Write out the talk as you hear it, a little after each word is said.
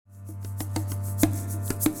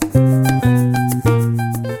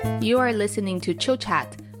You are listening to Chill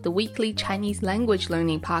Chat, the weekly Chinese language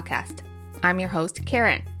learning podcast. I'm your host,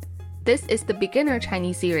 Karen. This is the Beginner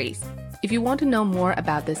Chinese series. If you want to know more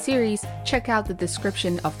about this series, check out the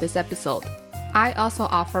description of this episode. I also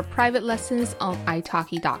offer private lessons on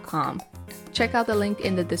italki.com. Check out the link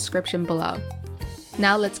in the description below.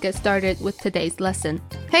 Now let's get started with today's lesson.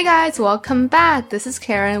 Hey guys, welcome back. This is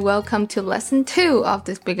Karen. Welcome to lesson 2 of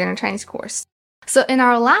this beginner Chinese course. So in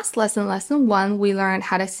our last lesson, lesson 1, we learned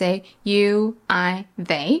how to say you, I,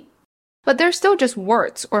 they. But they're still just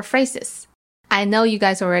words or phrases. I know you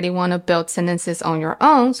guys already want to build sentences on your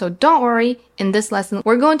own, so don't worry. In this lesson,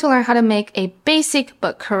 we're going to learn how to make a basic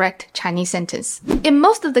but correct Chinese sentence. In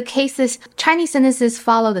most of the cases, Chinese sentences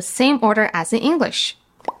follow the same order as in English.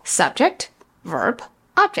 Subject, verb,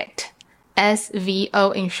 object.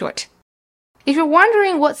 SVO in short. If you're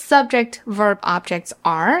wondering what subject, verb, objects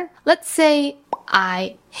are, let's say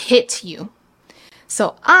I hit you.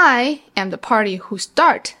 So I am the party who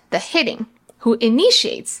starts the hitting, who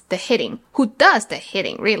initiates the hitting, who does the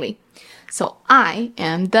hitting, really. So I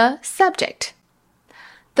am the subject.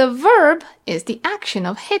 The verb is the action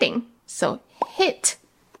of hitting. So hit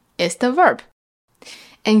is the verb.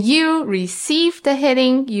 And you receive the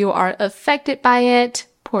hitting, you are affected by it.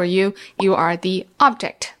 Poor you, you are the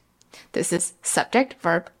object. This is subject,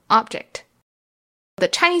 verb, object. The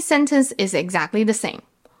Chinese sentence is exactly the same.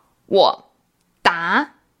 我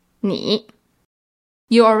打你.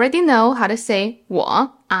 You already know how to say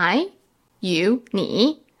我, I, you,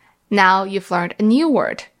 你. Now you've learned a new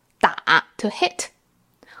word, 打, to hit.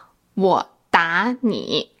 我打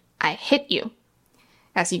你, I hit you.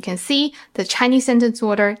 As you can see, the Chinese sentence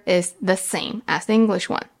order is the same as the English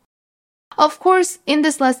one. Of course, in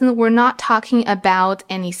this lesson, we're not talking about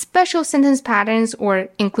any special sentence patterns or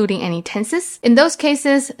including any tenses. In those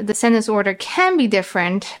cases, the sentence order can be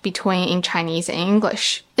different between in Chinese and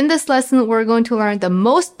English. In this lesson, we're going to learn the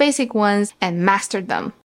most basic ones and master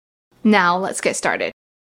them. Now, let's get started.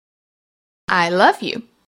 I love you.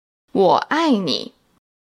 我爱你.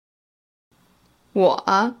 我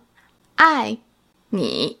爱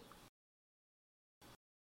你.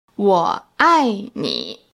 我爱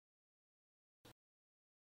你.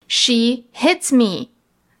 She hits me.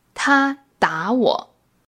 她打我.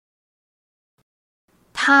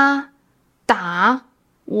 她打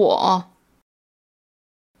我.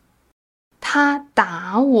 她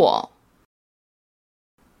打我.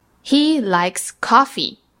 He likes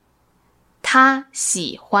coffee. 他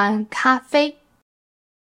喜欢咖啡.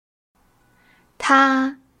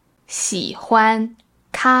 他喜欢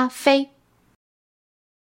咖啡.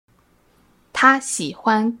 他喜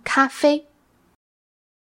欢咖啡.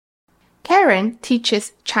 Karen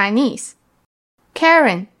teaches Chinese.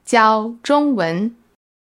 Karen 教中文.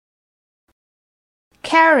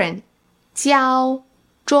 Karen 教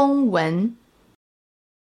中文.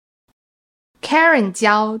 Karen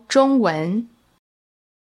教中文.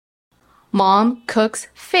 Mom cooks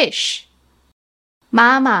fish.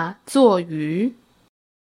 妈妈做鱼.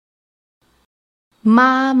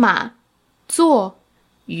 妈妈做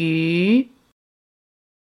鱼.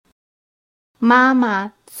 妈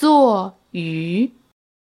妈做鱼.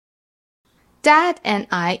 Dad and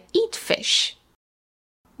I eat fish.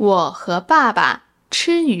 我和爸爸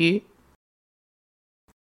吃鱼.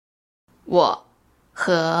 我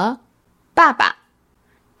和爸爸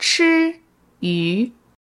吃鱼.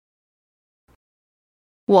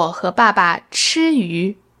 我和爸爸吃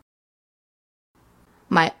鱼.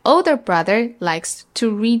 My older brother likes to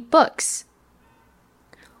read books.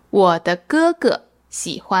 我的哥哥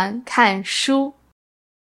喜欢看书.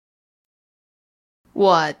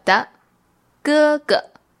 我的哥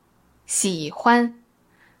哥喜欢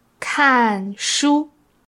看书.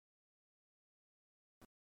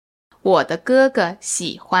 我的哥哥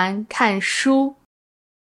喜欢看书.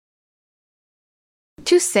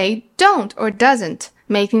 To say don't or doesn't,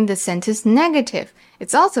 making the sentence negative.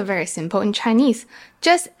 It's also very simple in Chinese.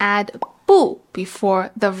 Just add 不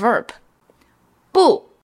before the verb. 不.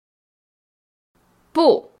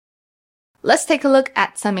 不. Let's take a look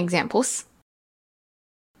at some examples.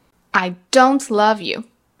 I don't love you.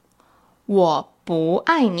 我不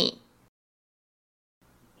爱你.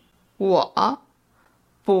 我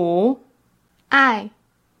不爱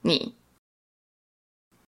你.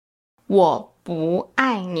 我不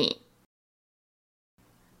爱你.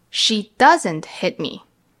 She doesn't hit me.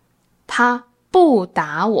 她不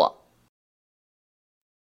打我.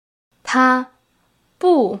 她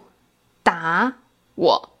不打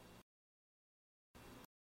我.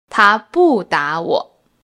 她不打我.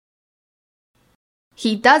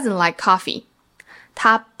 He doesn't like coffee.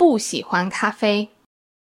 他不喜欢咖啡。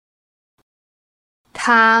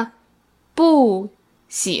他不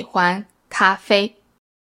喜欢咖啡。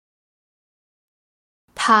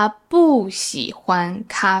他不喜欢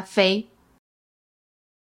咖啡。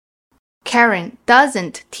Karen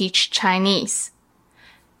doesn't teach Chinese.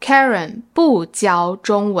 Karen 不教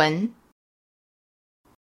中文。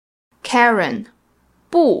Karen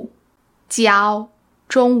不教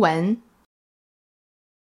中文。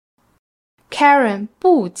Karen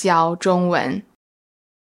不教中文。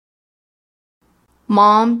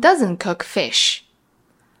Mom doesn't cook fish.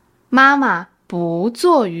 妈妈不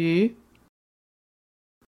做鱼。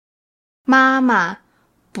妈妈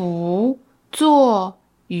不做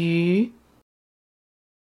鱼。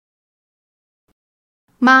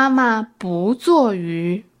妈妈不做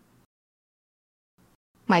鱼。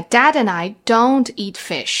My dad and I don't eat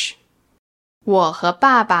fish. 我和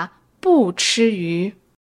爸爸不吃鱼。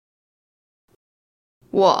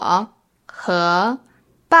我和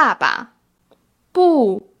爸爸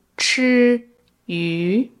不吃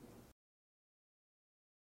鱼。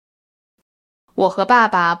我和爸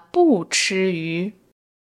爸不吃鱼。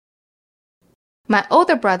My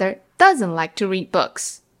older brother doesn't like to read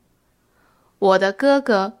books. 我的哥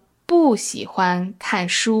哥不喜欢看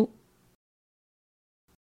书。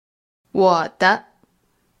我的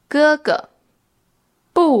哥哥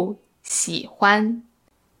不喜欢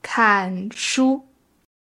看书。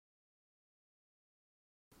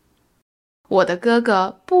我的哥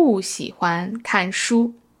哥不喜欢看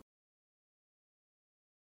书。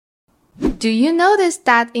Do you notice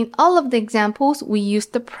that in all of the examples we use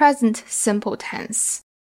the present simple tense?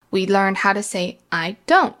 We learned how to say I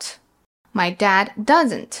don't. My dad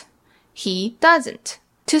doesn't. He doesn't.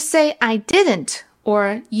 To say I didn't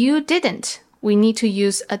or you didn't, we need to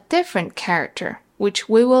use a different character, which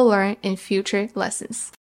we will learn in future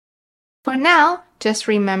lessons. For now, just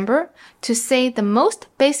remember to say the most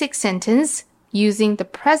basic sentence using the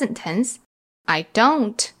present tense. I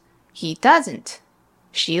don't. He doesn't.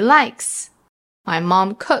 She likes. My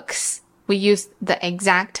mom cooks. We use the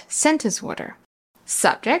exact sentence order.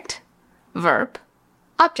 Subject, verb,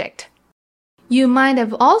 object. You might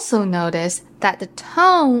have also noticed that the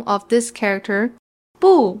tone of this character,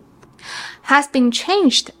 不, has been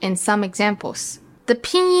changed in some examples. The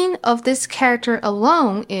pinyin of this character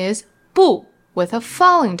alone is 不 with a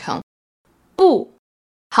falling tone. 不.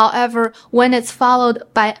 However, when it's followed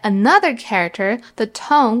by another character, the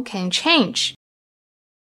tone can change.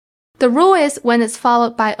 The rule is when it's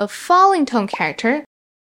followed by a falling tone character,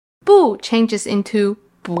 不 changes into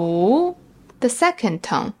不, the second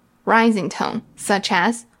tone, rising tone, such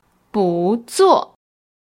as 不做,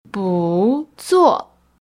 不做,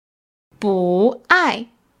 不爱,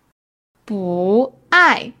 不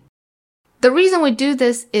爱. The reason we do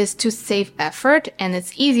this is to save effort, and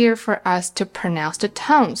it's easier for us to pronounce the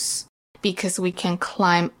tones, because we can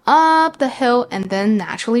climb up the hill and then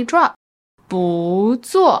naturally drop. 不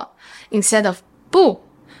做 instead of 不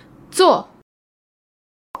做.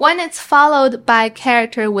 When it's followed by a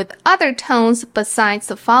character with other tones besides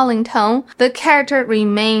the falling tone, the character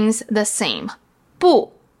remains the same.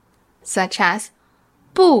 不 such as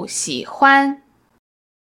不喜欢,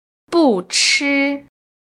 不吃,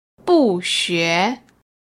 不学.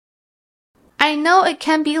 I know it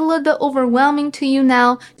can be a little bit overwhelming to you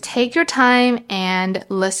now. Take your time and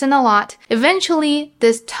listen a lot. Eventually,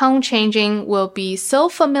 this tone changing will be so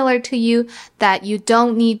familiar to you that you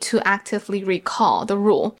don't need to actively recall the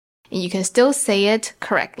rule, and you can still say it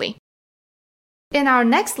correctly. In our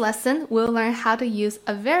next lesson, we'll learn how to use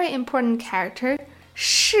a very important character,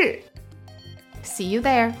 是. See you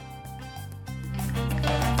there.